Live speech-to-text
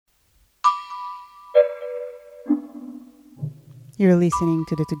You're listening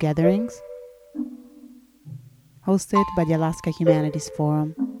to The Togetherings, hosted by the Alaska Humanities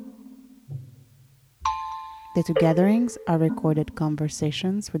Forum. The Togetherings are recorded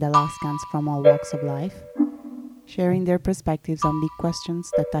conversations with Alaskans from all walks of life, sharing their perspectives on big questions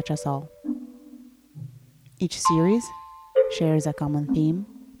that touch us all. Each series shares a common theme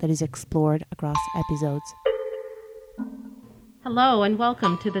that is explored across episodes. Hello and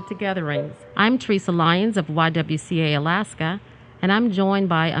welcome to The Togetherings. I'm Teresa Lyons of YWCA Alaska, and I'm joined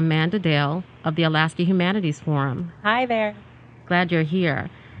by Amanda Dale of the Alaska Humanities Forum. Hi there. Glad you're here.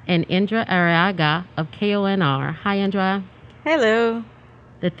 And Indra Arriaga of KONR. Hi, Indra. Hello.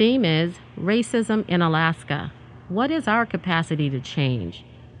 The theme is Racism in Alaska. What is our capacity to change?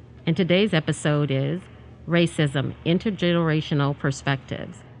 And today's episode is Racism, Intergenerational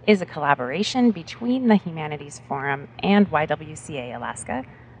Perspectives. Is a collaboration between the Humanities Forum and YWCA Alaska,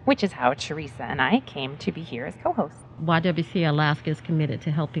 which is how Teresa and I came to be here as co-hosts. YWCA Alaska is committed to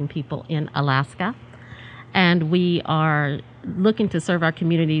helping people in Alaska, and we are looking to serve our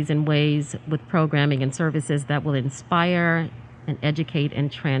communities in ways with programming and services that will inspire and educate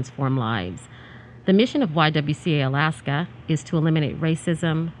and transform lives. The mission of YWCA Alaska is to eliminate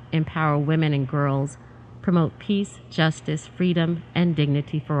racism, empower women and girls, promote peace, justice, freedom, and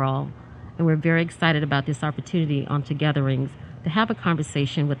dignity for all. And we're very excited about this opportunity on Togetherings to have a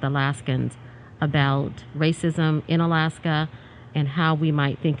conversation with Alaskans about racism in Alaska and how we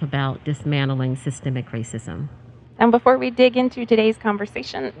might think about dismantling systemic racism. And before we dig into today's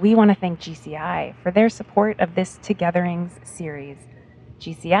conversation, we want to thank GCI for their support of this Togetherings series.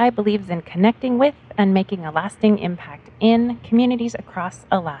 GCI believes in connecting with and making a lasting impact in communities across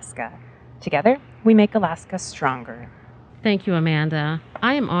Alaska. Together, we make Alaska stronger. Thank you, Amanda.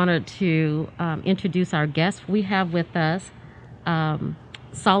 I am honored to introduce our guest. We have with us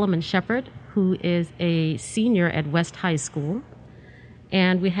Solomon Shepard, who is a senior at West High School.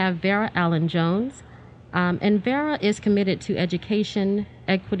 And we have Vera Allen Jones. And Vera is committed to education,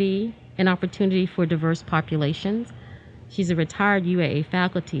 equity, and opportunity for diverse populations. She's a retired UAA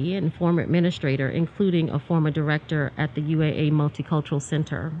faculty and former administrator, including a former director at the UAA Multicultural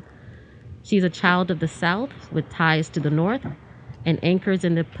Center. She's a child of the South with ties to the North and anchors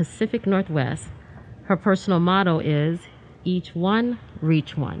in the Pacific Northwest. Her personal motto is, each one,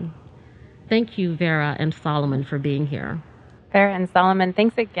 reach one. Thank you, Vera and Solomon, for being here. Vera and Solomon,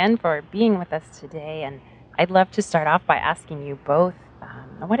 thanks again for being with us today. And I'd love to start off by asking you both,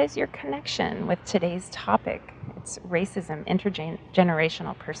 what is your connection with today's topic? It's racism,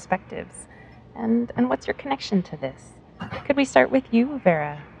 intergenerational perspectives. And what's your connection to this? Could we start with you,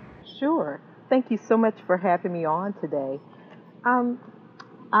 Vera? Sure. Thank you so much for having me on today.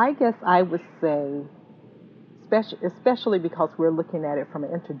 I guess I would say, especially because we're looking at it from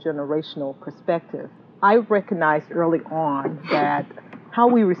an intergenerational perspective, I recognized early on that how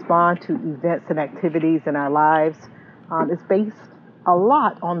we respond to events and activities in our lives is based a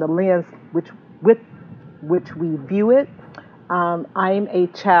lot on the lens with which we view it. I'm a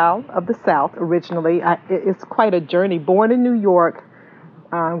child of the South originally. It's quite a journey. Born in New York,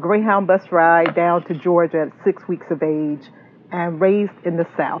 Greyhound bus ride down to Georgia at 6 weeks of age, and raised in the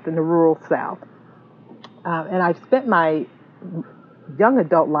South, in the rural South. And I've spent my young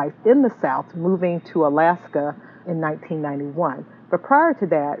adult life in the South, moving to Alaska in 1991. But prior to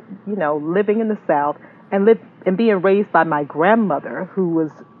that, living in the South and being raised by my grandmother, who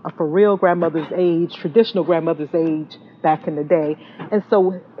was a for real grandmother's age, traditional grandmother's age back in the day. And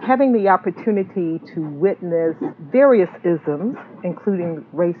so having the opportunity to witness various isms, including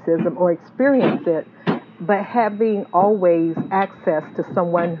racism, or experience it, but having always access to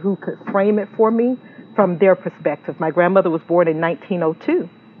someone who could frame it for me from their perspective. My grandmother was born in 1902.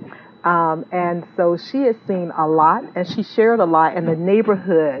 And so she had seen a lot, and she shared a lot, and the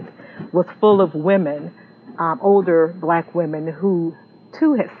neighborhood was full of women, older Black women who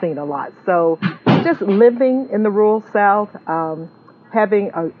too had seen a lot. So just living in the rural South, having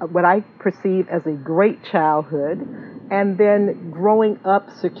what I perceive as a great childhood, and then growing up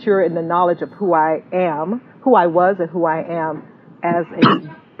secure in the knowledge of who I was and who I am as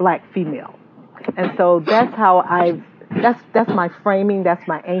a Black female. And so that's how that's my framing, that's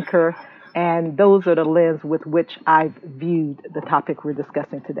my anchor, and those are the lens with which I've viewed the topic we're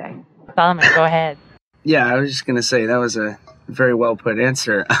discussing today. Solomon, go ahead. Yeah, I was just going to say that was a very well put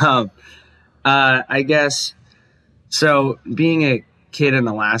answer. I guess, so being a kid in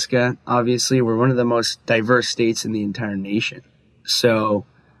Alaska, obviously we're one of the most diverse states in the entire nation. So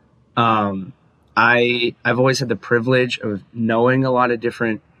I've always had the privilege of knowing a lot of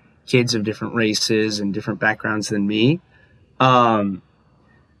different kids of different races and different backgrounds than me. But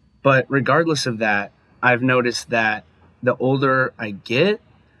regardless of that, I've noticed that the older I get,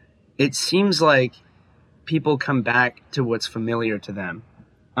 it seems like people come back to what's familiar to them.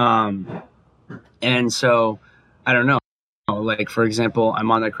 And so, I don't know. Like, for example,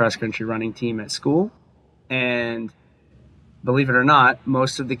 I'm on the cross country running team at school, and believe it or not,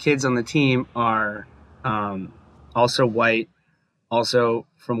 most of the kids on the team are also white, also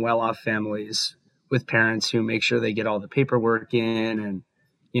from well-off families with parents who make sure they get all the paperwork in and,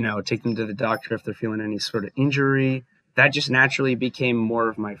 take them to the doctor if they're feeling any sort of injury. That just naturally became more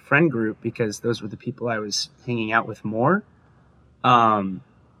of my friend group because those were the people I was hanging out with more. And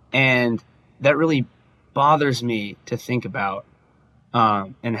that really bothers me to think about,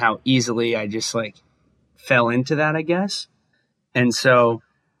 and how easily I just fell into that, I guess. And so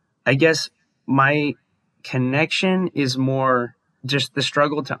I guess my connection is more just the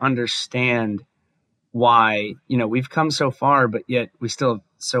struggle to understand why, we've come so far, but yet we still have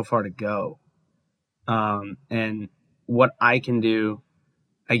so far to go. And what I can do,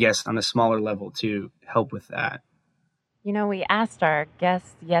 I guess, on a smaller level to help with that. We asked our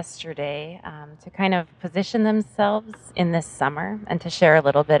guests yesterday to kind of position themselves in this summer and to share a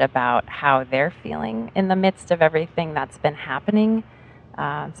little bit about how they're feeling in the midst of everything that's been happening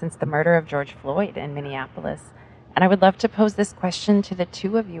since the murder of George Floyd in Minneapolis. And I would love to pose this question to the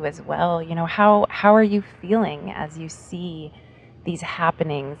two of you as well. How are you feeling as you see these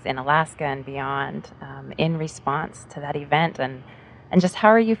happenings in Alaska and beyond in response to that event? And just how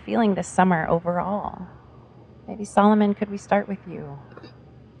are you feeling this summer overall? Maybe Solomon, could we start with you?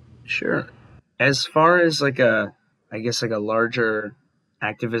 Sure. As far as a larger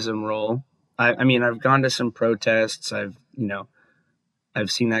activism role, I mean, I've gone to some protests. I've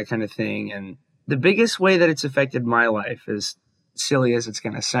seen that kind of thing. And the biggest way that it's affected my life, as silly as it's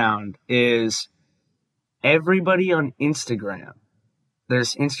going to sound, is everybody on Instagram.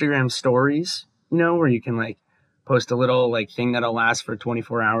 There's Instagram stories, where you can post a little thing that'll last for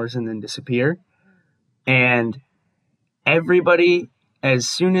 24 hours and then disappear. And everybody, as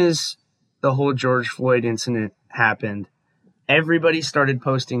soon as the whole George Floyd incident happened, everybody started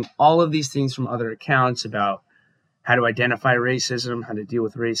posting all of these things from other accounts about how to identify racism, how to deal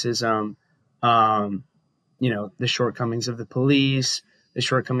with racism, the shortcomings of the police, the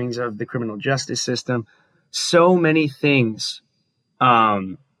shortcomings of the criminal justice system. So many things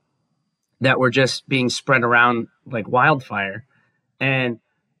that were just being spread around like wildfire. And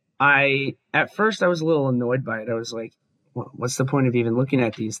at first I was a little annoyed by it. I was like, what's the point of even looking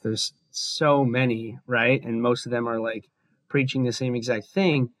at these? There's so many, right? And most of them are preaching the same exact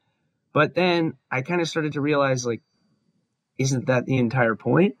thing. But then I kind of started to realize, isn't that the entire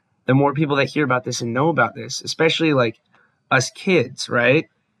point? The more people that hear about this and know about this, especially us kids, right?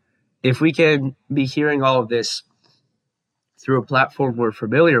 If we can be hearing all of this through a platform we're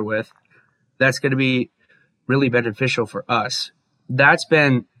familiar with, that's going to be really beneficial for us. That's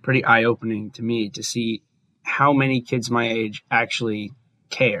been pretty eye-opening to me to see how many kids my age actually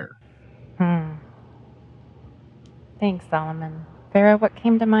care. Thanks, Solomon. Vera, what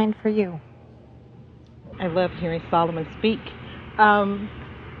came to mind for you? I love hearing Solomon speak.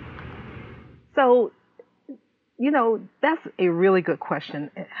 So, that's a really good question.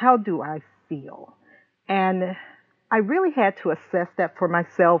 How do I feel? And I really had to assess that for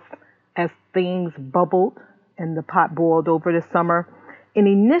myself as things bubbled and the pot boiled over the summer. And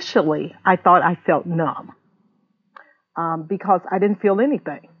initially, I thought I felt numb because I didn't feel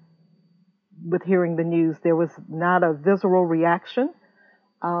anything with hearing the news. There was not a visceral reaction.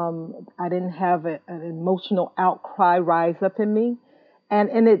 I didn't have an emotional outcry rise up in me.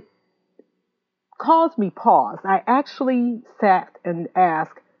 And it caused me pause. I actually sat and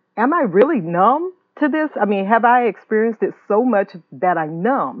asked, am I really numb to this? I mean, have I experienced it so much that I'm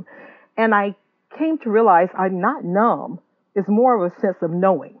numb? And I came to realize I'm not numb. It's more of a sense of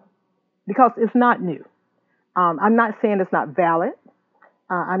knowing because it's not new. I'm not saying it's not valid.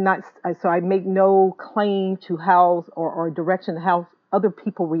 So I make no claim to how or direction how other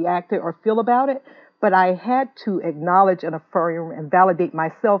people reacted or feel about it. But I had to acknowledge and affirm and validate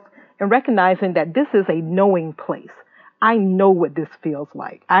myself and recognizing that this is a knowing place. I know what this feels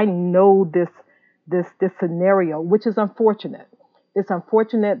like. I know this scenario, which is unfortunate. It's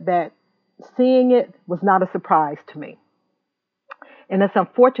unfortunate that seeing it was not a surprise to me. And it's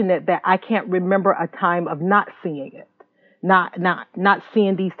unfortunate that I can't remember a time of not seeing it, not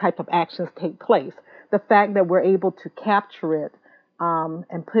seeing these type of actions take place. The fact that we're able to capture it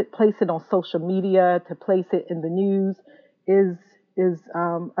and place it on social media, to place it in the news, is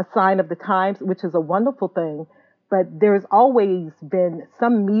a sign of the times, which is a wonderful thing. But there's always been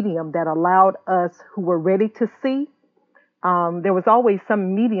some medium that allowed us who were ready to see. There was always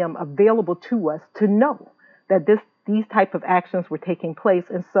some medium available to us to know that these type of actions were taking place.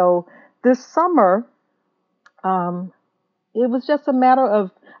 And so this summer, it was just a matter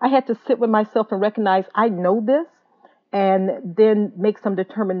of I had to sit with myself and recognize I know this, and then make some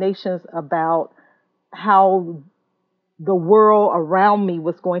determinations about how the world around me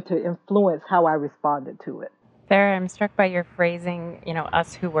was going to influence how I responded to it. Sarah, I'm struck by your phrasing,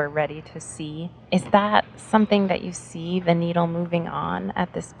 us who were ready to see. Is that something that you see the needle moving on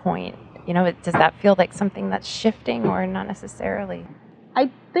at this point? Does that feel like something that's shifting or not necessarily?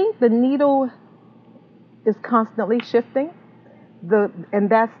 I think the needle is constantly shifting, and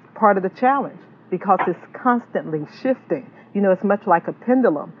that's part of the challenge because it's constantly shifting. It's much like a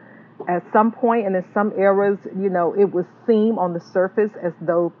pendulum. At some point and in some eras, it would seem on the surface as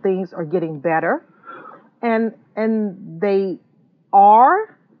though things are getting better. And they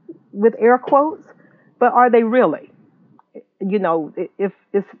are, with air quotes, but are they really? If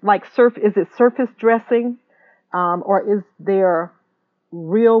it's like is it surface dressing, or is there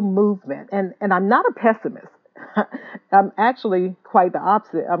real movement? And I'm not a pessimist. I'm actually quite the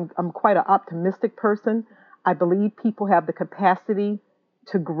opposite. I'm quite an optimistic person. I believe people have the capacity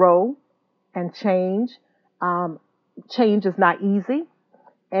to grow and change. Change is not easy,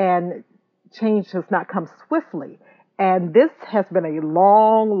 and change does not come swiftly. And this has been a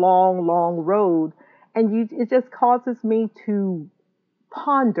long, long, long road. And it just causes me to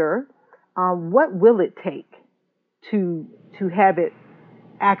ponder what will it take to have it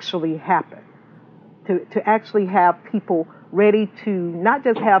actually happen, to actually have people ready to not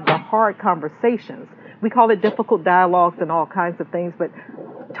just have the hard conversations. We call it difficult dialogues and all kinds of things, but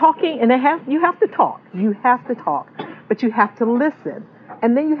talking, and you have to talk, but you have to listen.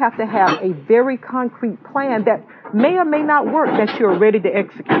 And then you have to have a very concrete plan that may or may not work that you're ready to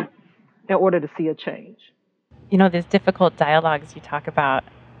execute in order to see a change. These difficult dialogues you talk about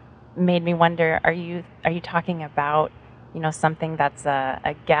made me wonder, are you talking about, something that's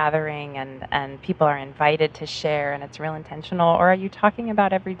a gathering and people are invited to share and it's real intentional, or are you talking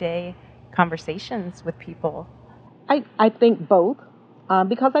about everyday conversations with people? I think both,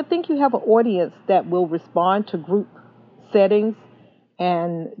 because I think you have an audience that will respond to group settings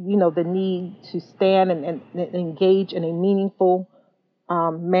and, the need to stand and engage in a meaningful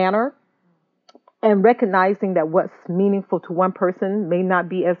manner, and recognizing that what's meaningful to one person may not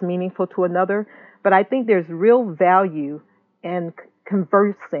be as meaningful to another. But I think there's real value in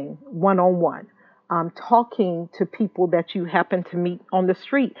conversing one-on-one, talking to people that you happen to meet on the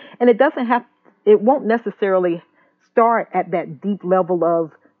street. And it won't necessarily start at that deep level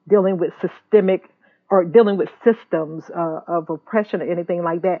of dealing with systemic or dealing with systems of oppression or anything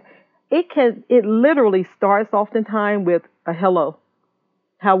like that. It literally starts oftentimes with a hello.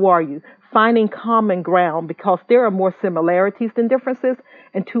 How are you? Finding common ground, because there are more similarities than differences.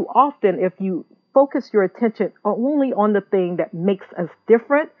 And too often, if you focus your attention only on the thing that makes us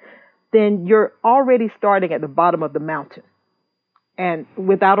different, then you're already starting at the bottom of the mountain and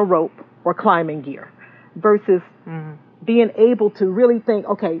without a rope or climbing gear, versus being able to really think,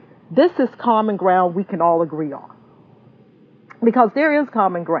 okay, this is common ground we can all agree on, because there is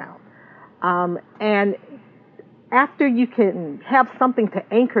common ground. And after you can have something to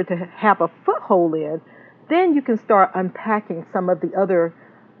anchor, to have a foothold in, then you can start unpacking some of the other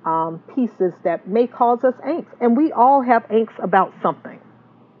pieces that may cause us angst. And we all have angst about something.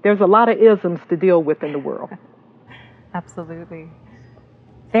 There's a lot of isms to deal with in the world. Absolutely.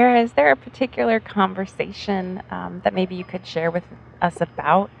 Sarah, is there a particular conversation that maybe you could share with us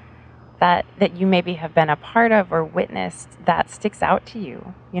about that you maybe have been a part of or witnessed that sticks out to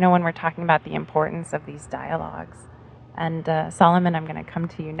you, when we're talking about the importance of these dialogues? And Solomon, I'm going to come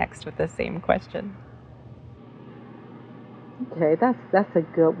to you next with the same question. Okay, that's a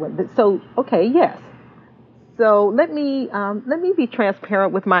good one. So, okay, yes. So let me be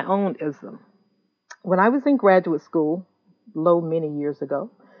transparent with my own ism. When I was in graduate school, many years ago,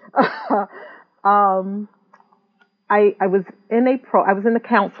 I was in the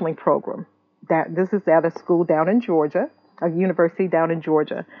counseling program. This is at a school down in Georgia, a university down in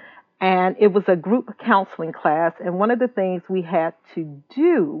Georgia, and it was a group counseling class. And one of the things we had to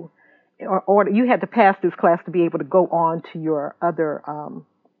do, or you had to pass this class to be able to go on to your other,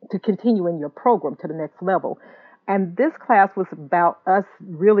 to continue in your program to the next level. And this class was about us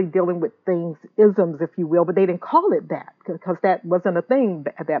really dealing with things, isms, if you will, but they didn't call it that because that wasn't a thing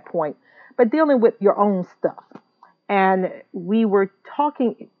at that point, but dealing with your own stuff. And we were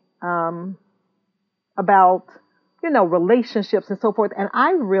talking about, relationships and so forth. And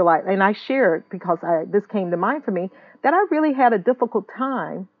I realized, and I shared, because this came to mind for me, that I really had a difficult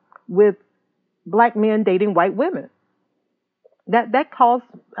time with black men dating white women. That caused,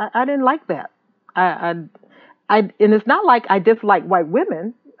 I didn't like that. and it's not like I dislike white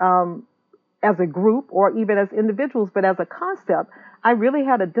women as a group or even as individuals, but as a concept, I really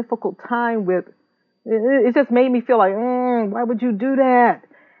had a difficult time with. It just made me feel like, why would you do that?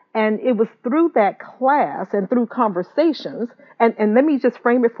 And it was through that class and through conversations. And let me just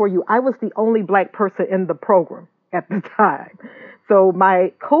frame it for you. I was the only black person in the program at the time. So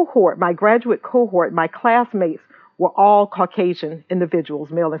my cohort, my graduate cohort, my classmates were all Caucasian individuals,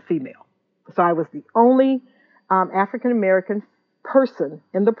 male and female. So I was the only African American person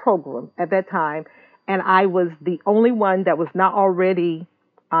in the program at that time. And I was the only one that was not already,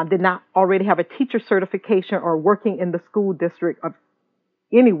 did not already have a teacher certification or working in the school district of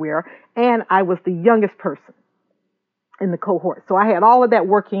anywhere. And I was the youngest person in the cohort. So I had all of that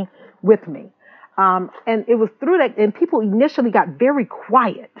working with me. And it was through that, and people initially got very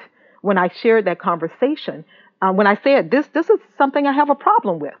quiet when I shared that conversation. When I said, this is something I have a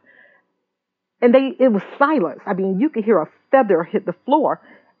problem with. And it was silence. I mean, you could hear a feather hit the floor.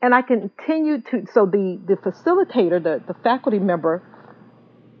 And I continued to, so the facilitator, the faculty member,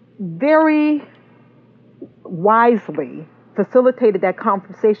 very wisely facilitated that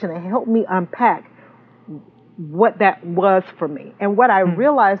conversation and helped me unpack what that was for me. And what I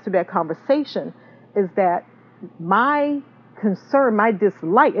realized through that conversation is that my concern, my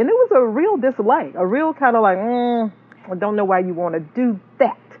dislike, and it was a real dislike, a real kind of like, I don't know why you want to do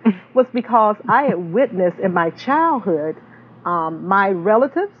that, was because I had witnessed in my childhood my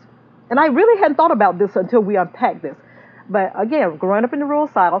relatives, and I really hadn't thought about this until we unpacked this. But again, growing up in the rural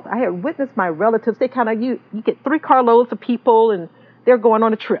South, I had witnessed my relatives. They kind of, you get 3 carloads of people and they're going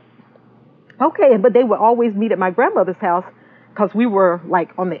on a trip. Okay, but they would always meet at my grandmother's house because we were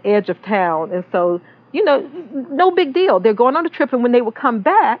like on the edge of town. And so, no big deal. They're going on a trip. And when they would come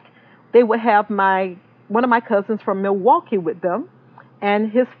back, they would have one of my cousins from Milwaukee with them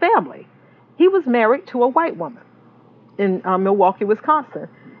and his family. He was married to a white woman in Milwaukee, Wisconsin.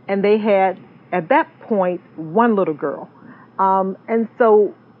 And they had, at that point, 1 little girl. And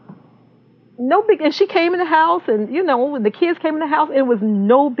so, no big, and she came in the house, and when the kids came in the house, it was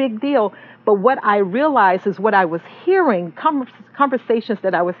no big deal. But what I realized is what I was hearing, conversations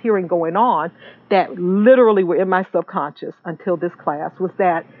that I was hearing going on that literally were in my subconscious until this class, was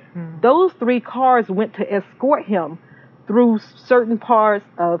that those 3 cars went to escort him through certain parts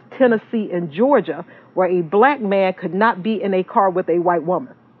of Tennessee and Georgia where a black man could not be in a car with a white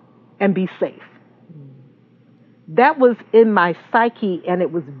woman and be safe. That was in my psyche, and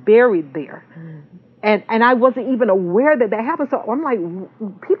it was buried there. And I wasn't even aware that happened. So I'm like,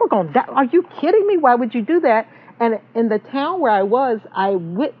 people gonna die? Are you kidding me? Why would you do that? And in the town where I was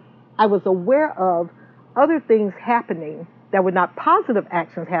aware of other things happening that were not positive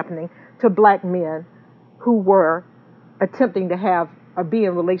actions happening to black men who were attempting to be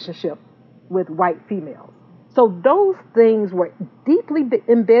in relationship with white females. So those things were deeply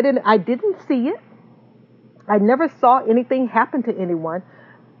embedded. I didn't see it. I never saw anything happen to anyone,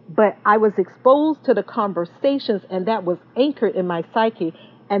 but I was exposed to the conversations, and that was anchored in my psyche,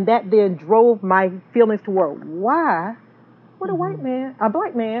 and that then drove my feelings toward why would a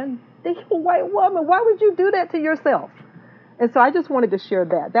black man, date a white woman? Why would you do that to yourself? And so I just wanted to share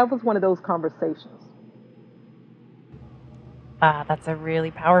that. That was one of those conversations. That's a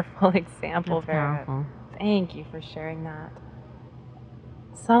really powerful example. That's powerful. Thank you for sharing that.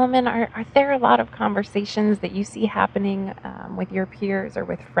 Solomon, are there a lot of conversations that you see happening with your peers or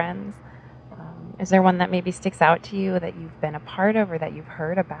with friends? Is there one that maybe sticks out to you that you've been a part of or that you've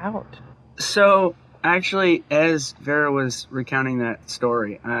heard about? So actually, as Vera was recounting that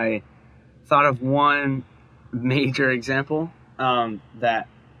story, I thought of one major example that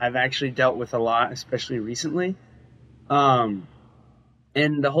I've actually dealt with a lot, especially recently. And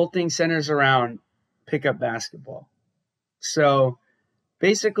the whole thing centers around pickup basketball. So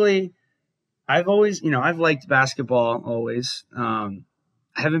basically, I've always, I've liked basketball always. I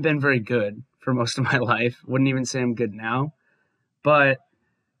haven't been very good for most of my life. Wouldn't even say I'm good now. But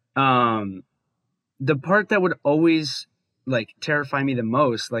the part that would always terrify me the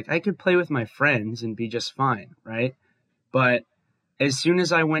most, I could play with my friends and be just fine, right? But as soon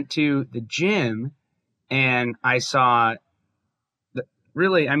as I went to the gym and I saw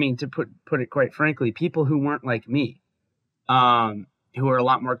to put it quite frankly, people who weren't like me, who are a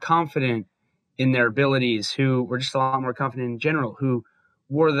lot more confident in their abilities, who were just a lot more confident in general, who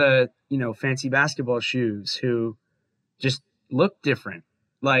wore the, fancy basketball shoes, who just looked different.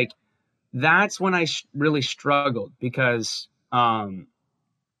 That's when I really struggled because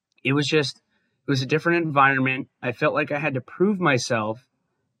it was a different environment. I felt like I had to prove myself.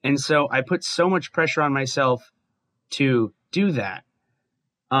 And so I put so much pressure on myself to do that.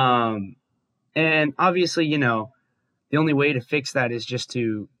 And obviously, the only way to fix that is just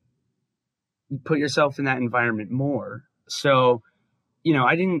to put yourself in that environment more. So,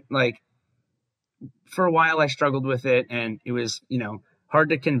 I didn't for a while I struggled with it, and it was, hard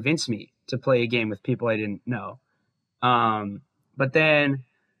to convince me to play a game with people I didn't know. But then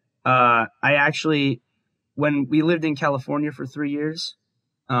I actually, when we lived in California for 3 years,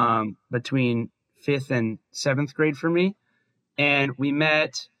 between fifth and seventh grade for me, and we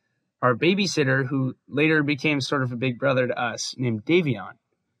met our babysitter, who later became sort of a big brother to us, named Davion.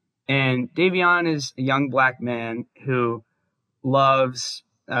 And Davion is a young black man who loves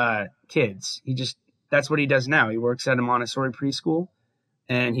kids. That's what he does now. He works at a Montessori preschool,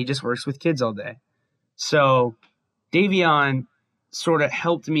 and he just works with kids all day. So Davion sort of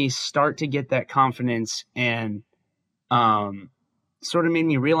helped me start to get that confidence, and sort of made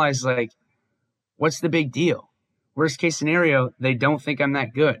me realize, what's the big deal? Worst case scenario, they don't think I'm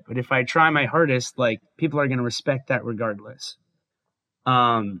that good. But if I try my hardest, people are going to respect that regardless.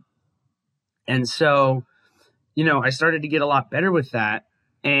 And so, I started to get a lot better with that.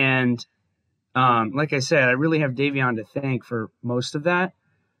 And like I said, I really have Davion to thank for most of that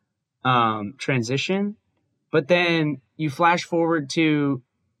transition. But then you flash forward to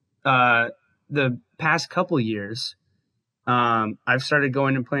the past couple years. I've started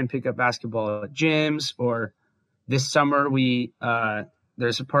going and playing pickup basketball at gyms, or this summer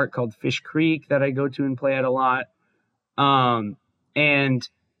there's a park called Fish Creek that I go to and play at a lot. And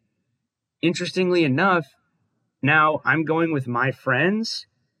interestingly enough, now I'm going with my friends,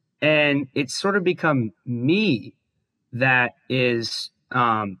 and it's sort of become me that is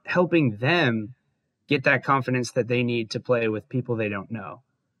helping them get that confidence that they need to play with people they don't know.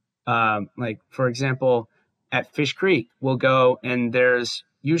 For example, at Fish Creek, we'll go, and there's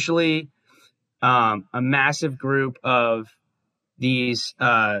usually a massive group of these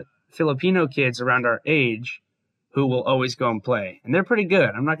Filipino kids around our age who will always go and play. And they're pretty good.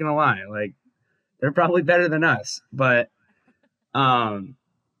 I'm not going to lie. They're probably better than us. But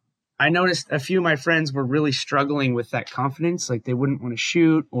I noticed a few of my friends were really struggling with that confidence. They wouldn't want to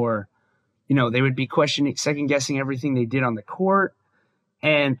shoot, or, they would be second guessing everything they did on the court.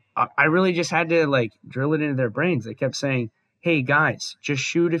 And I really just had to drill it into their brains. They kept saying, hey guys, just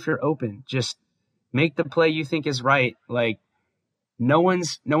shoot if you're open. Just make the play you think is right. No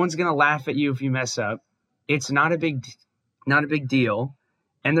one's going to laugh at you if you mess up. It's not a big deal.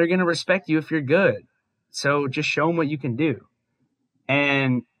 And they're going to respect you if you're good. So just show them what you can do.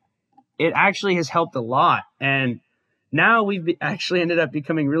 And it actually has helped a lot. And now we've actually ended up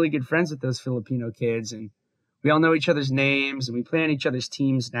becoming really good friends with those Filipino kids. And we all know each other's names, and we play on each other's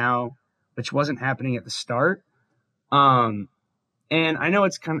teams now, which wasn't happening at the start. And I know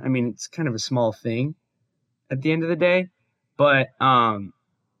it's kind of a small thing at the end of the day, but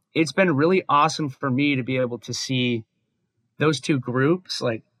it's been really awesome for me to be able to see those two groups,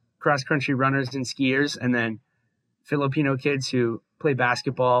 cross-country runners and skiers, and then Filipino kids who play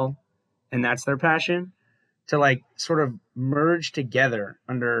basketball, and that's their passion, to sort of merge together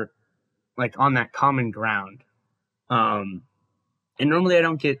under on that common ground. And normally I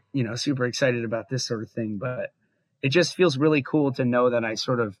don't get, super excited about this sort of thing, but it just feels really cool to know that I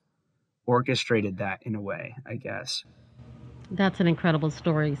sort of orchestrated that in a way, I guess. That's an incredible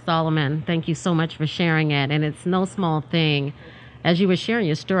story, Solomon. Thank you so much for sharing it. And it's no small thing. As you were sharing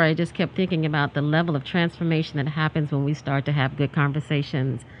your story, I just kept thinking about the level of transformation that happens when we start to have good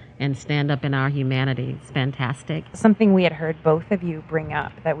conversations and stand up in our humanity. It's fantastic. Something we had heard both of you bring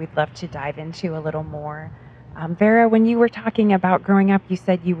up that we'd love to dive into a little more. Vera, when you were talking about growing up, you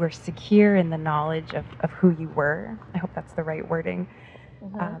said you were secure in the knowledge of who you were. I hope that's the right wording.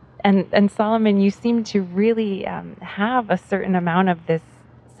 Mm-hmm. And Solomon, you seem to really have a certain amount of this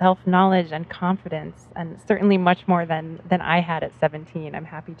self-knowledge and confidence, and certainly much more than I had at 17, I'm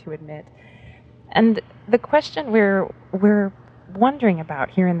happy to admit. And the question we're wondering about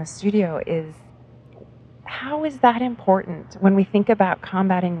here in the studio is, how is that important when we think about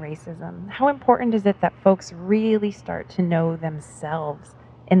combating racism? How important is it that folks really start to know themselves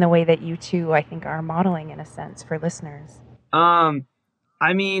in the way that you two, I think, are modeling in a sense for listeners? At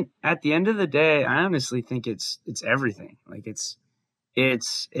the end of the day, I honestly think it's everything.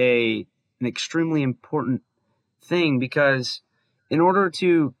 It's an extremely important thing, because in order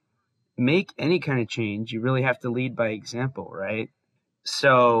to make any kind of change, you really have to lead by example, right?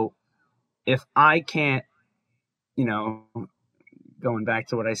 So if I can't, going back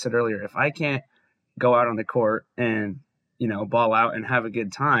to what I said earlier, if I can't go out on the court and, ball out and have a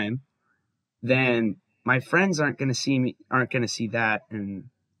good time, then my friends aren't going to see that and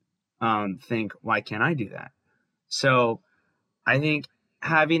think, why can't I do that? So I think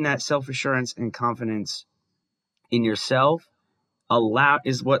having that self-assurance and confidence in yourself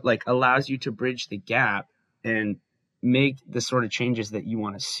is what like allows you to bridge the gap and make the sort of changes that you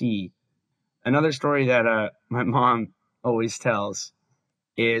want to see. Another story that my mom always tells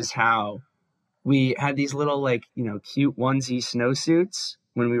is how we had these little like, cute onesie snowsuits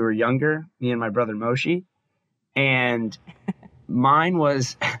when we were younger, me and my brother Moshi, and mine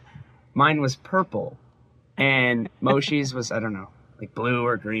was purple and Moshi's was, I don't know, like blue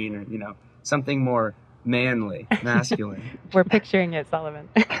or green or, something more manly, masculine. We're picturing it, Solomon.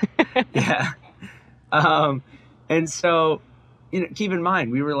 Yeah. And so, keep in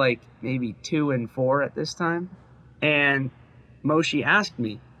mind, we were like maybe 2 and 4 at this time. And Moshi asked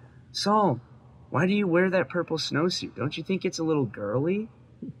me, Saul, why do you wear that purple snowsuit? Don't you think it's a little girly?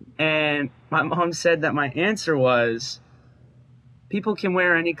 And my mom said that my answer was, people can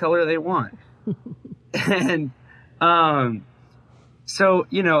wear any color they want. And so,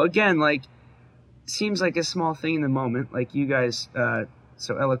 again, like, seems like a small thing in the moment, like you guys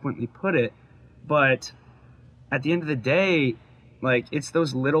so eloquently put it. But at the end of the day, like, it's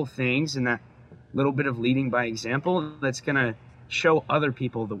those little things and that little bit of leading by example that's going to show other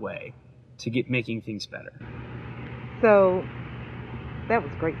people the way to get making things better. So that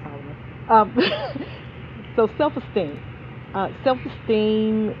was great, Solomon. So self-esteem.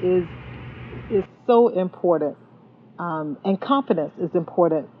 Self-esteem is so important, and confidence is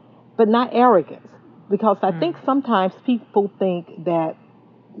important, but not arrogance. Because I think sometimes people think that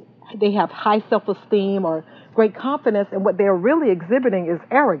they have high self-esteem or great confidence, and what they're really exhibiting is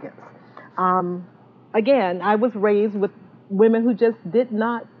arrogance. Again, I was raised with women who just did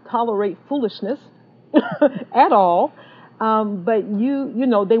not tolerate foolishness at all. But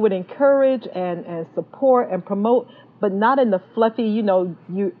they would encourage and support and promote, but not in the fluffy,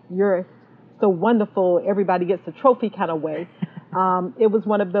 you're so wonderful, everybody gets a trophy kind of way. It was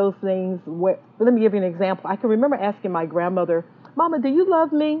one of those things where, let me give you an example. I can remember asking my grandmother, Mama, do you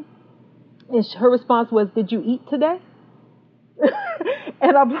love me? And her response was, did you eat today?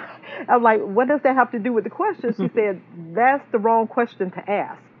 And I'm like, what does that have to do with the question? She said, that's the wrong question to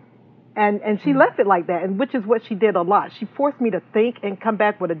ask. And she left it like that, and which is what she did a lot. She forced me to think and come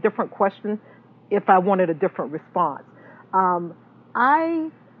back with a different question if I wanted a different response.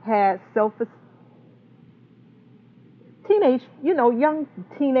 I had young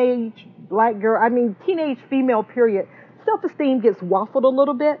teenage black girl, teenage female period, self-esteem gets waffled a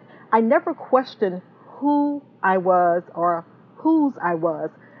little bit. I never questioned who I was or whose I was.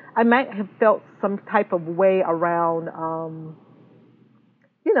 I might have felt some type of way around,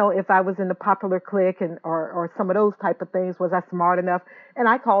 if I was in the popular clique or some of those type of things. Was I smart enough? And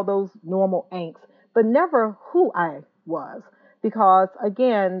I call those normal angst, but never who I was. Because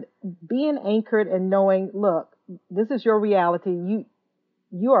again, being anchored and knowing, look, this is your reality.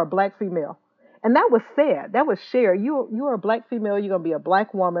 You are a black female. And that was said, that was shared. You are a black female. You're going to be a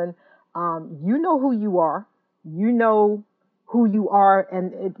black woman. You know who you are. You know who you are.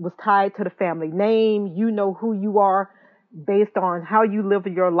 And it was tied to the family name. You know who you are based on how you live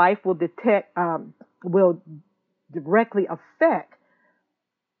your life will directly affect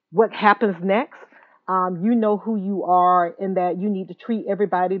what happens next. You know who you are in that you need to treat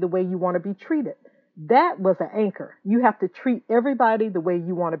everybody the way you want to be treated. That was an anchor. You have to treat everybody the way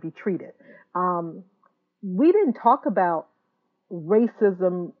you want to be treated. We didn't talk about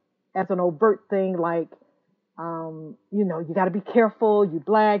racism as an overt thing like, you got to be careful. You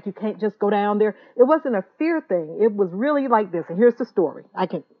black, you can't just go down there. It wasn't a fear thing. It was really like this. And here's the story. I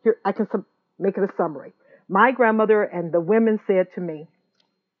can make it a summary. My grandmother and the women said to me,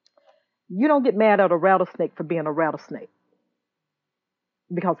 you don't get mad at a rattlesnake for being a rattlesnake.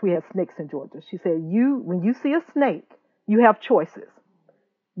 Because we had snakes in Georgia. She said, when you see a snake, you have choices.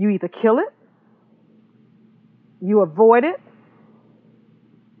 You either kill it, you avoid it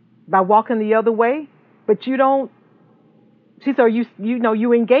by walking the other way, but you don't. She said,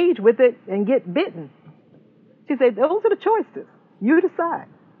 you engage with it and get bitten. She said, those are the choices. You decide.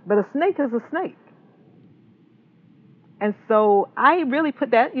 But a snake is a snake. And so I really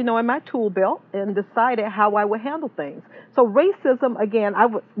put that, in my tool belt and decided how I would handle things. So racism, again,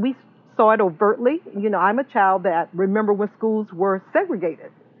 we saw it overtly. I'm a child that remember when schools were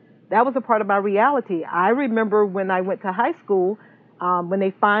segregated. That was a part of my reality. I remember when I went to high school, when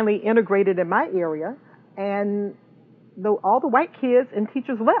they finally integrated in my area, and all the white kids and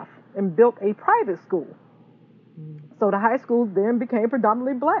teachers left and built a private school. So the high schools then became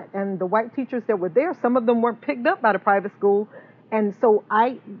predominantly black, and the white teachers that were there, some of them weren't picked up by the private school. And so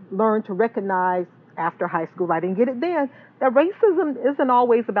I learned to recognize after high school. I didn't get it then. That racism isn't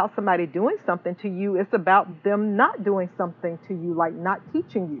always about somebody doing something to you. It's about them not doing something to you, like not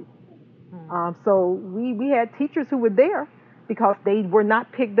teaching you. So we had teachers who were there because they were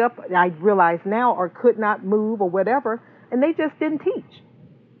not picked up, I realize now, or could not move or whatever, and they just didn't teach.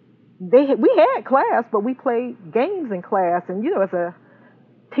 We had class, but we played games in class, and as a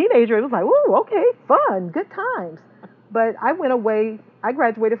teenager, it was like, ooh, okay, fun, good times. But I went away. I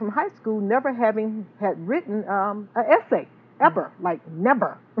graduated from high school never having had written an essay ever, like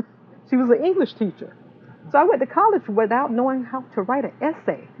never. She was an English teacher. So I went to college without knowing how to write an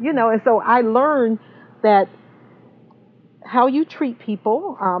essay, and so I learned that how you treat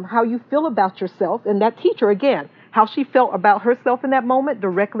people, how you feel about yourself, and that teacher, again, how she felt about herself in that moment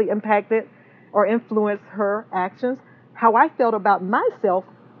directly impacted or influenced her actions. How I felt about myself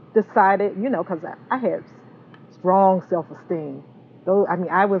decided, because I had strong self-esteem.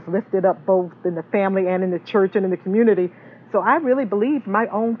 I was lifted up both in the family and in the church and in the community. So I really believed my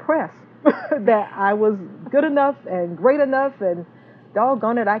own press that I was good enough and great enough, and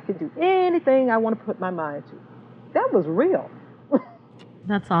doggone it, I could do anything I want to put my mind to. That was real.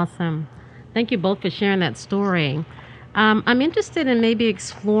 That's awesome. Thank you both for sharing that story. I'm interested in maybe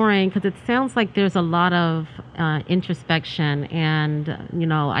exploring, because it sounds like there's a lot of introspection. And,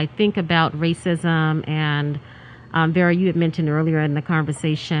 I think about racism and, Vera, you had mentioned earlier in the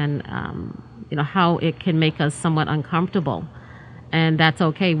conversation, how it can make us somewhat uncomfortable. And that's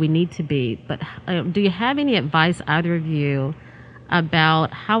okay. We need to be. But do you have any advice, either of you,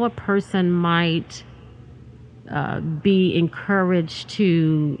 about how a person might be encouraged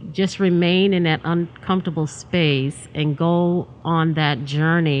to just remain in that uncomfortable space and go on that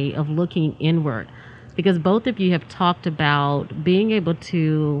journey of looking inward? Because both of you have talked about being able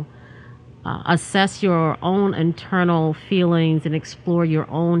to assess your own internal feelings and explore your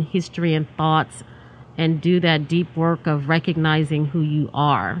own history and thoughts and do that deep work of recognizing who you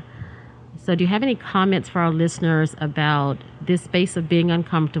are. So do you have any comments for our listeners about this space of being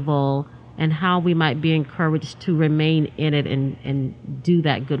uncomfortable and how we might be encouraged to remain in it and do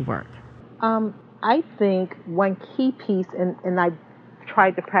that good work? I think one key piece, and I've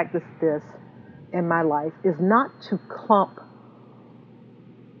tried to practice this in my life, is not to clump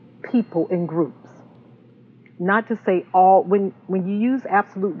people in groups. Not to say all, when you use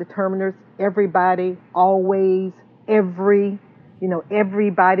absolute determiners, everybody, always, everybody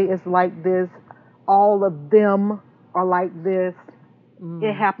is like this, all of them are like this,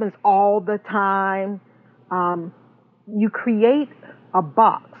 it happens all the time. You create a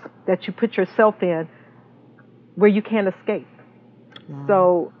box that you put yourself in where you can't escape.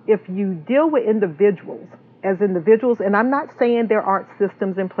 So if you deal with individuals as individuals, and I'm not saying there aren't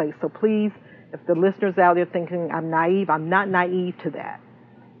systems in place, so please, if the listeners out there thinking I'm naive, I'm not naive to that.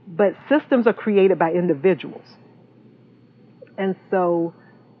 But systems are created by individuals. And so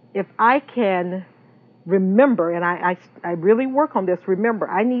if I can remember, and I really work on this, remember,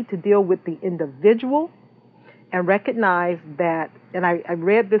 I need to deal with the individual and recognize that, and I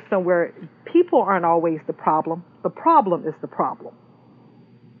read this somewhere, people aren't always the problem is the problem.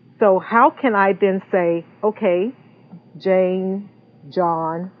 So how can I then say, okay, Jane,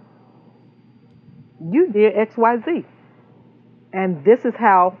 John, you did X, Y, Z, and this is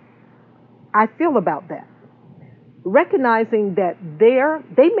how I feel about that. Recognizing that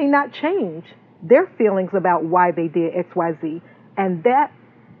they may not change their feelings about why they did X, Y, Z, and that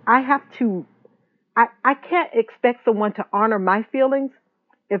I can't expect someone to honor my feelings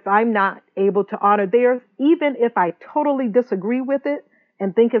if I'm not able to honor theirs, even if I totally disagree with it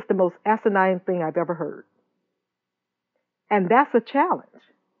and think it's the most asinine thing I've ever heard. And that's a challenge,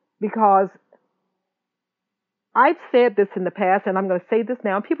 because I've said this in the past, and I'm going to say this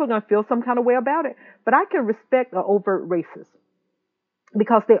now, and people are going to feel some kind of way about it, but I can respect an overt racist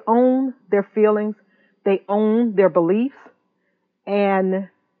because they own their feelings, they own their beliefs, and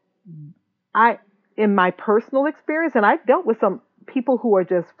in my personal experience, and I've dealt with some people who are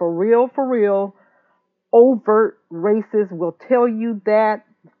just for real, overt racists, will tell you that,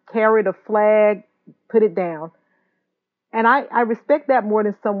 carry the flag, put it down. And I respect that more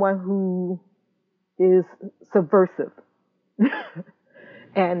than someone who is subversive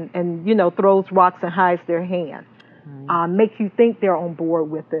and throws rocks and hides their hand, make you think they're on board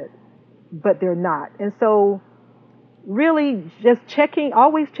with it, but they're not. And so really just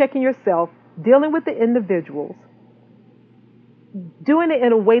always checking yourself, dealing with the individuals, doing it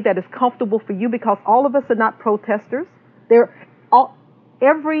in a way that is comfortable for you, because all of us are not protesters.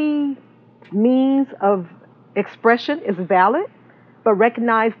 Every means of expression is valid, but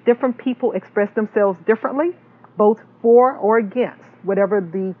recognize different people express themselves differently, both for or against whatever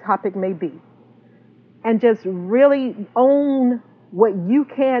the topic may be. and just really own what you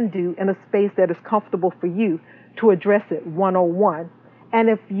can do in a space that is comfortable for you to address it one-on-one. And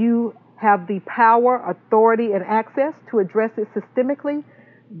if you have the power, authority, and access to address it systemically,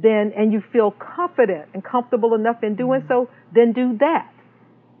 then, and you feel confident and comfortable enough in doing so, then do that.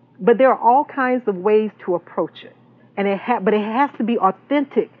 But there are all kinds of ways to approach it. And but it has to be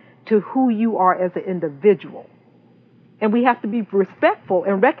authentic to who you are as an individual. And we have to be respectful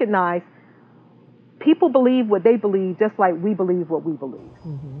and recognize people believe what they believe just like we believe what we believe.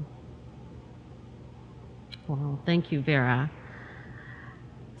 Mm-hmm. Well, thank you, Vera.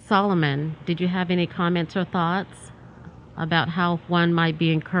 Solomon, did you have any comments or thoughts about how one might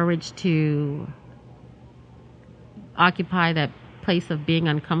be encouraged to occupy that place of being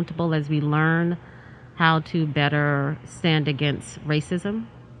uncomfortable as we learn how to better stand against racism?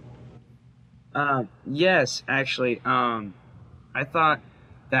 Yes, actually. I thought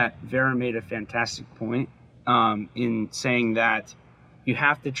that Vera made a fantastic point in saying that you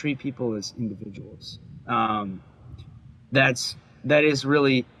have to treat people as individuals. That is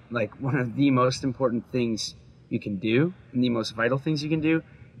really like one of the most important things you can do, and the most vital things you can do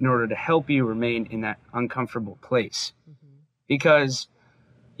in order to help you remain in that uncomfortable place. Mm-hmm. Because,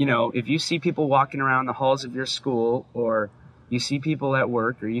 you know, if you see people walking around the halls of your school, or you see people at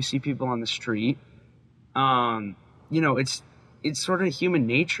work, or you see people on the street, you know, it's sort of human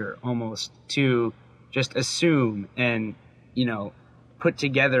nature almost to just assume and, you know, put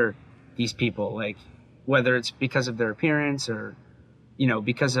together these people, like whether it's because of their appearance or, you know,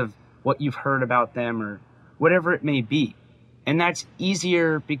 because of what you've heard about them or whatever it may be. And that's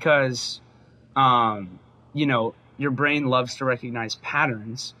easier because, you know, your brain loves to recognize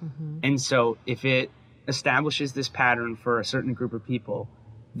patterns. Mm-hmm. And so if it establishes this pattern for a certain group of people,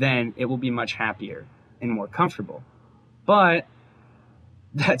 then it will be much happier and more comfortable. But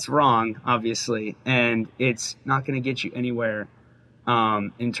that's wrong, obviously, and it's not going to get you anywhere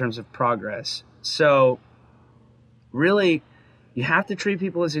in terms of progress. So really, you have to treat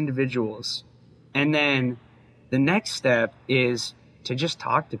people as individuals. And then the next step is to just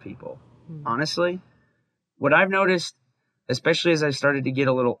talk to people. Mm-hmm. Honestly, what I've noticed, especially as I started to get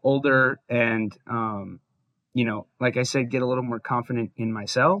a little older and, you know, like I said, get a little more confident in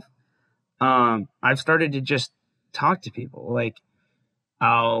myself, I've started to just talk to people. Like,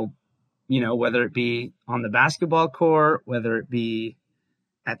 I'll, you know, whether it be on the basketball court, whether it be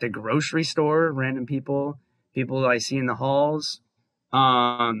at the grocery store, random people I see in the halls,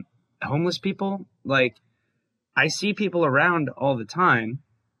 homeless people, like, I see people around all the time.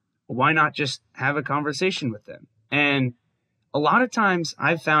 Why not just have a conversation with them? And a lot of times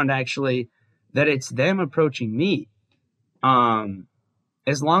I've found actually that it's them approaching me.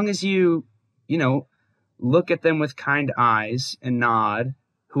 As long as you know, look at them with kind eyes and nod,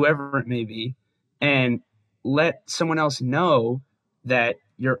 whoever it may be, and let someone else know that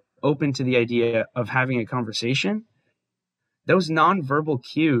you're open to the idea of having a conversation, those nonverbal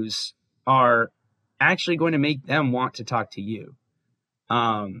cues are actually going to make them want to talk to you.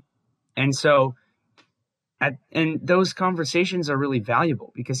 And so, and those conversations are really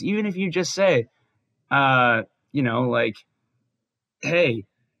valuable, because even if you just say, you know, like, hey,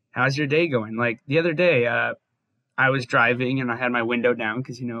 how's your day going? Like the other day, I was driving and I had my window down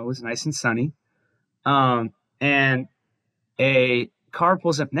because, you know, it was nice and sunny. And a car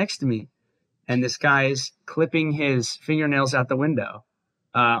pulls up next to me, and this guy is clipping his fingernails out the window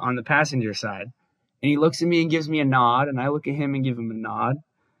on the passenger side. And he looks at me and gives me a nod, and I look at him and give him a nod.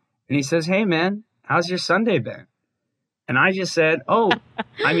 And he says, hey, man, how's your Sunday been? And I just said, oh,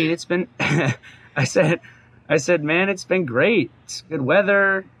 I mean, it's been, I said, man, it's been great. It's good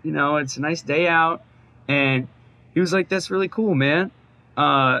weather. You know, it's a nice day out. And he was like, that's really cool, man.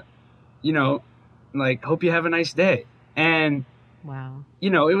 You know, like, hope you have a nice day. And, wow,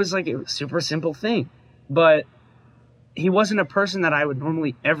 you know, it was like a super simple thing. But he wasn't a person that I would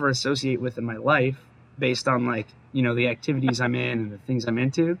normally ever associate with in my life based on, like, you know, the activities I'm in and the things I'm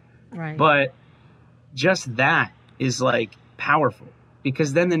into. Right. But just that is, like, powerful,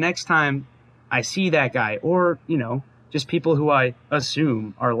 because then the next time I see that guy, or, you know, just people who I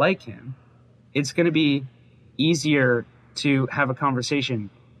assume are like him, it's going to be easier to have a conversation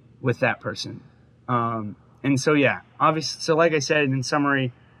with that person. And so, yeah, obviously, so like I said, in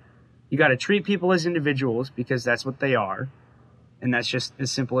summary, you got to treat people as individuals, because that's what they are. And that's just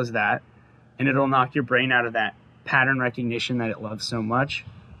as simple as that. And it'll knock your brain out of that pattern recognition that it loves so much.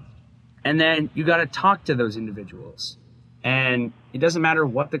 And then you got to talk to those individuals. And it doesn't matter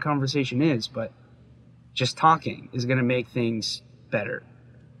what the conversation is, but just talking is going to make things better.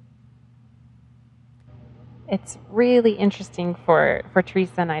 It's really interesting for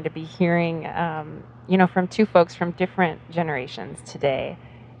Teresa and I to be hearing, from two folks from different generations today.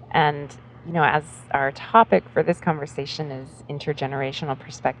 And, as our topic for this conversation is intergenerational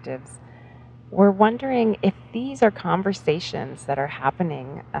perspectives, we're wondering if these are conversations that are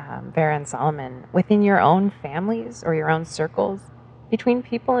happening, Vera and Solomon, within your own families or your own circles between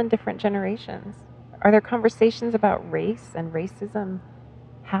people in different generations. Are there conversations about race and racism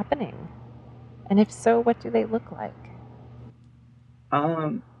happening? And if so, what do they look like?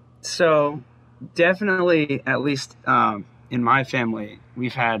 So definitely, at least in my family,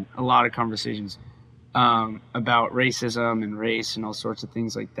 we've had a lot of conversations about racism and race and all sorts of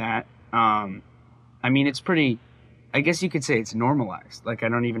things like that. I mean, it's pretty, I guess you could say it's normalized. Like, I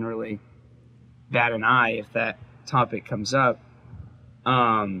don't even really bat an eye if that topic comes up.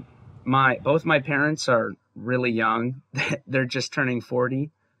 Both my parents are really young. They're just turning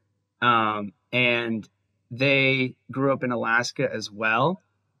 40. And they grew up in Alaska as well.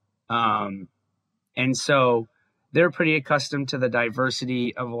 And so they're pretty accustomed to the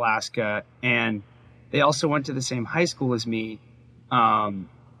diversity of Alaska, and they also went to the same high school as me.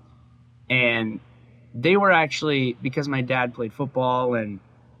 And they were actually, because my dad played football and,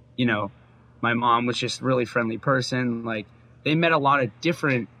 my mom was just a really friendly person, like, they met a lot of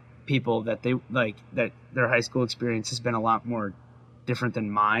different people that that their high school experience has been a lot more different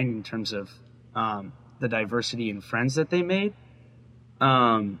than mine in terms of the diversity and friends that they made.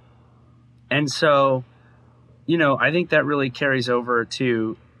 And so, I think that really carries over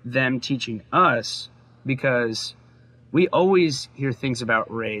to them teaching us, because we always hear things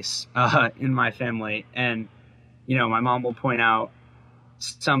about race in my family. And, my mom will point out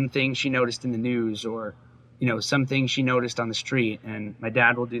some things she noticed in the news, or, some things she noticed on the street, and my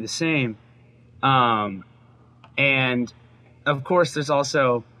dad will do the same. And of course, there's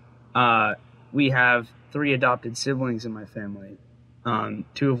also, we have 3 adopted siblings in my family,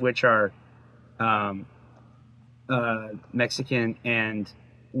 2 of which are Mexican, and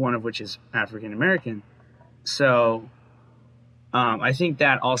 1 of which is African American. So I think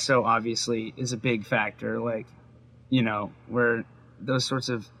that also obviously is a big factor, like, where those sorts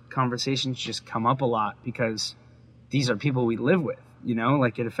of conversations just come up a lot, because these are people we live with,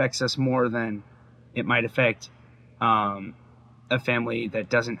 like, it affects us more than it might affect a family that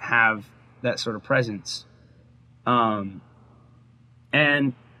doesn't have that sort of presence. And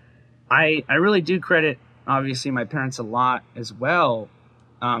I really do credit, obviously, my parents a lot as well,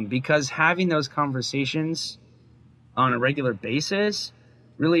 because having those conversations on a regular basis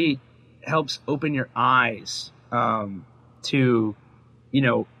really helps open your eyes to,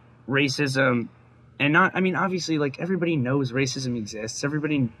 racism. And obviously, like, everybody knows racism exists.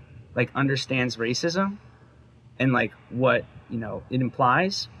 Everybody, like, understands racism and, like, what, it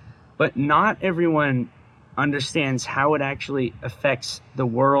implies. But not everyone understands how it actually affects the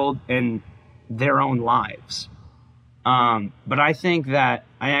world and their own lives. But I think that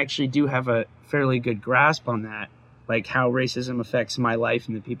I actually do have a fairly good grasp on that, like how racism affects my life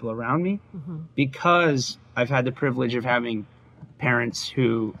and the people around me, because I've had the privilege of having parents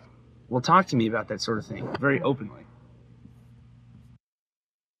who will talk to me about that sort of thing very openly.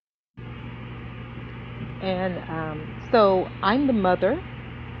 And so I'm the mother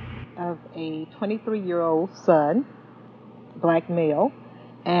of a 23-year-old son, black male,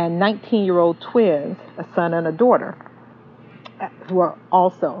 and 19-year-old twins, a son and a daughter, who are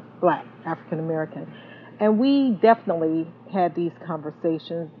also black, African American. And we definitely had these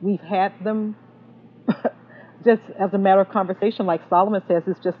conversations. We've had them just as a matter of conversation, like Solomon says,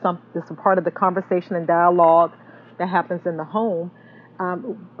 it's a part of the conversation and dialogue that happens in the home.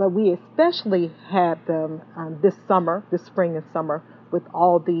 But we especially had them this spring and summer, with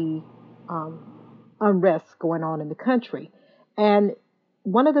all the unrest going on in the country. And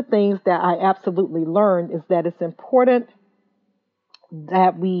one of the things that I absolutely learned is that it's important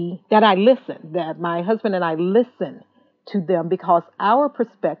that my husband and I listen to them, because our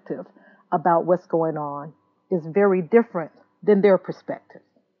perspective about what's going on is very different than their perspective.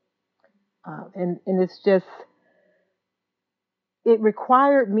 And it's just, it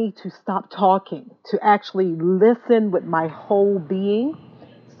required me to stop talking, to actually listen with my whole being,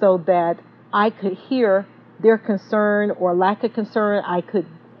 so that I could hear their concern or lack of concern.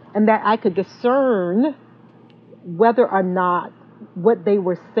 And that I could discern whether or not what they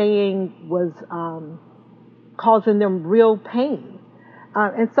were saying was causing them real pain.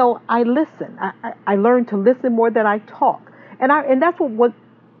 And so I listen. I learned to listen more than I talk. And that's what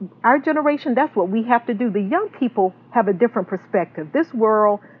our generation, that's what we have to do. The young people have a different perspective. This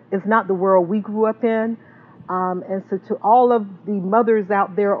world is not the world we grew up in. And so to all of the mothers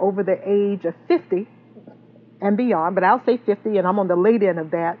out there over the age of 50 and beyond, but I'll say 50, and I'm on the late end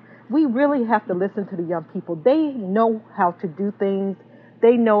of that, we really have to listen to the young people. They know how to do things.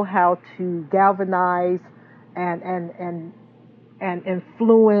 They know how to galvanize and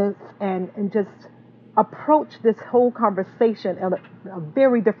influence and just approach this whole conversation in a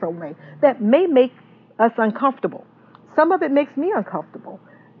very different way that may make us uncomfortable. Some of it makes me uncomfortable,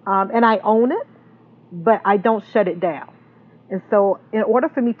 and I own it, but I don't shut it down. And so, in order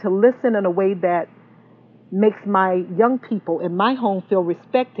for me to listen in a way that makes my young people in my home feel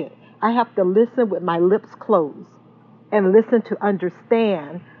respected, I have to listen with my lips closed and listen to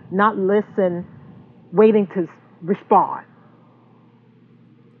understand, not listen waiting to respond.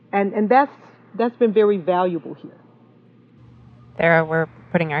 And that's been very valuable here. Sarah, we're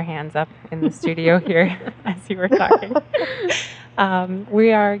putting our hands up in the studio here as you were talking.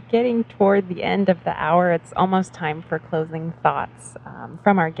 We are getting toward the end of the hour. It's almost time for closing thoughts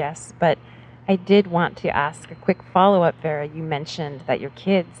from our guests, but I did want to ask a quick follow-up, Vera. You mentioned that your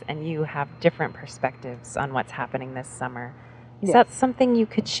kids and you have different perspectives on what's happening this summer. Is Yes. that something you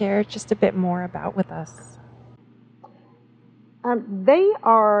could share just a bit more about with us? They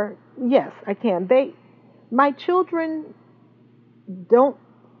are, yes, I can. My children don't,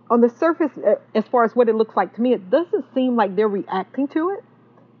 on the surface, as far as what it looks like to me, it doesn't seem like they're reacting to it.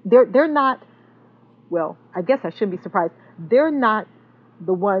 They're not, well, I guess I shouldn't be surprised. They're not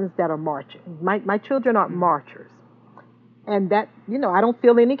the ones that are marching. My children aren't marchers. And that, I don't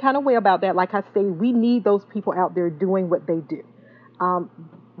feel any kind of way about that. Like I say, we need those people out there doing what they do.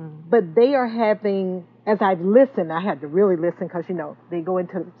 But they are having, as I've listened, I had to really listen because, they go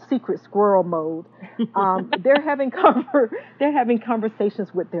into secret squirrel mode. They're having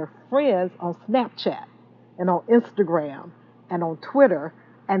conversations with their friends on Snapchat and on Instagram and on Twitter.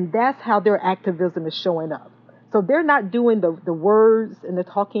 And that's how their activism is showing up. So they're not doing the words and the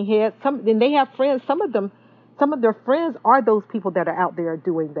talking heads. And they have friends. Some of their friends are those people that are out there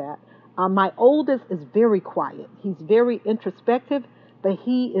doing that. My oldest is very quiet. He's very introspective, but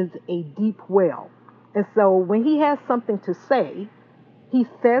he is a deep well. And so when he has something to say, he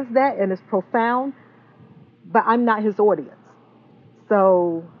says that and it's profound, but I'm not his audience.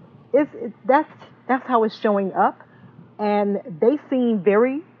 So that's how it's showing up. And they seem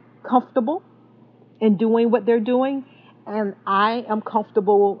very comfortable in doing what they're doing. And I am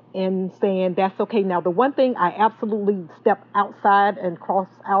comfortable in saying that's okay. Now, the one thing I absolutely step outside and cross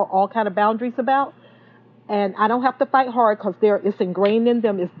out all kind of boundaries about, and I don't have to fight hard because it's ingrained in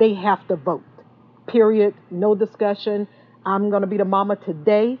them, is they have to vote. Period. No discussion. I'm going to be the mama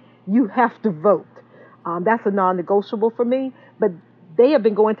today. You have to vote. That's a non-negotiable for me. But they have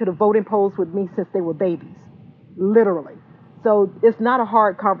been going to the voting polls with me since they were babies, literally. So it's not a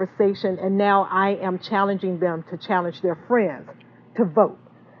hard conversation, and now I am challenging them to challenge their friends to vote.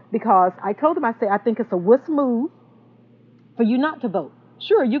 Because I told them, I think it's a wuss move for you not to vote.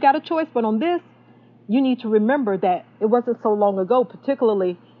 Sure, you got a choice, but on this, you need to remember that it wasn't so long ago,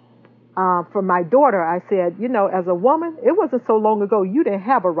 particularly for my daughter, I said, as a woman, it wasn't so long ago you didn't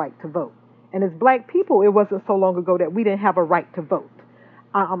have a right to vote. And as black people, it wasn't so long ago that we didn't have a right to vote.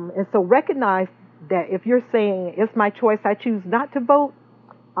 And so recognize that if you're saying it's my choice, I choose not to vote,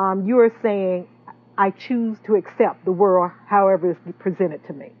 you are saying I choose to accept the world however it's presented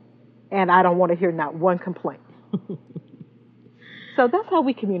to me. And I don't want to hear not one complaint. So that's how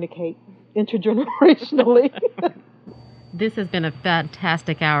we communicate intergenerationally. This has been a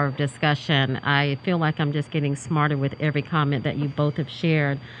fantastic hour of discussion. I feel like I'm just getting smarter with every comment that you both have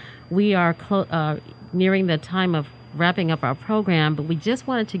shared. We are nearing the time of wrapping up our program, but we just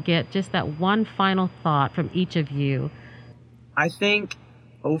wanted to get just that one final thought from each of you. I think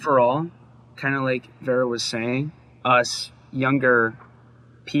overall, kind of like Vera was saying, us younger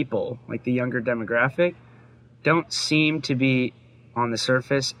people, like the younger demographic, don't seem to be on the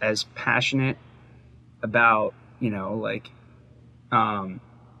surface as passionate about,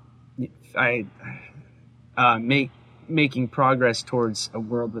 making progress towards a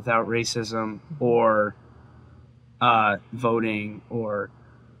world without racism or voting or,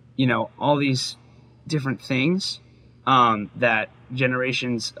 all these different things that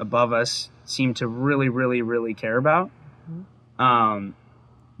generations above us seem to really, really, really care about.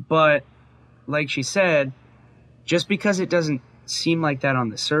 But like she said, just because it doesn't seem like that on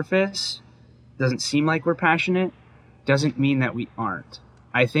the surface, doesn't seem like we're passionate, doesn't mean that we aren't.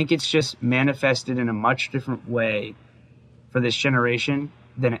 I think it's just manifested in a much different way for this generation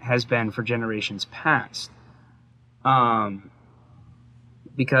than it has been for generations past.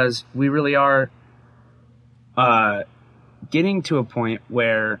 Because we really are getting to a point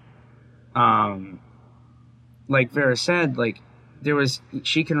where, like Vera said,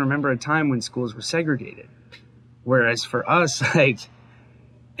 she can remember a time when schools were segregated. Whereas for us,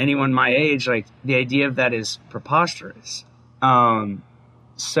 anyone my age, like the idea of that is preposterous.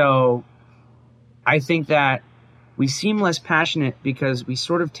 So I think that we seem less passionate because we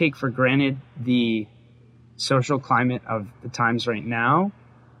sort of take for granted the social climate of the times right now.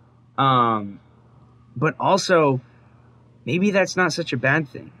 But also, maybe that's not such a bad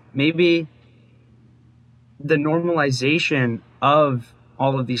thing. Maybe the normalization of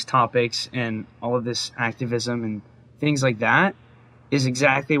all of these topics and all of this activism and things like that is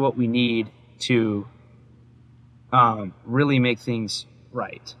exactly what we need to really make things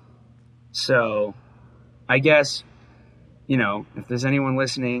right. So I guess, if there's anyone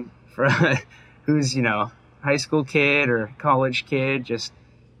listening who's, high school kid or college kid just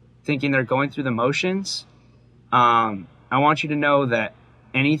thinking they're going through the motions, I want you to know that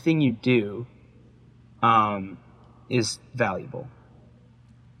anything you do is valuable.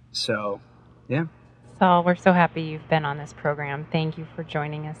 So, yeah. Saul, we're so happy you've been on this program. Thank you for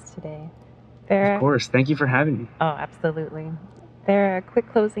joining us today. Vera? Of course. Thank you for having me. Oh, absolutely. Vera, a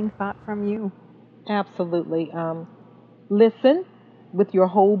quick closing thought from you. Absolutely. Listen with your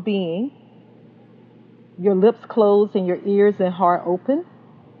whole being, your lips closed and your ears and heart open.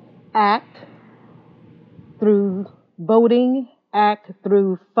 Act through voting, act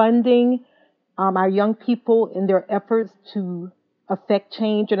through funding our young people in their efforts to affect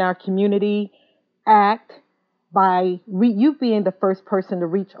change in our community. Act by you being the first person to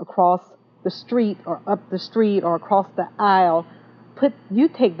reach across the street or up the street or across the aisle. You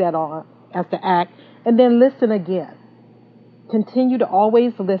take that on as the act, and then listen again. Continue to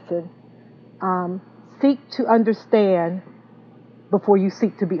always listen. Seek to understand before you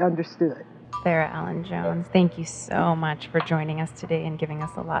seek to be understood. Vera Allen Jones, thank you so much for joining us today and giving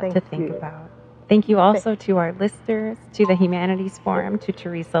us a lot to think about. Thank you also to our listeners, to the Humanities Forum, to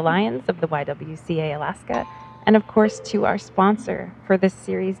Teresa Lyons of the YWCA Alaska, and of course to our sponsor for this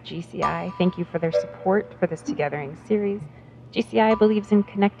series, GCI. Thank you for their support for this Togethering series. GCI believes in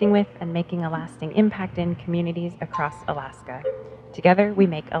connecting with and making a lasting impact in communities across Alaska. Together, we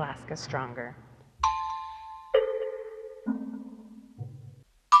make Alaska stronger.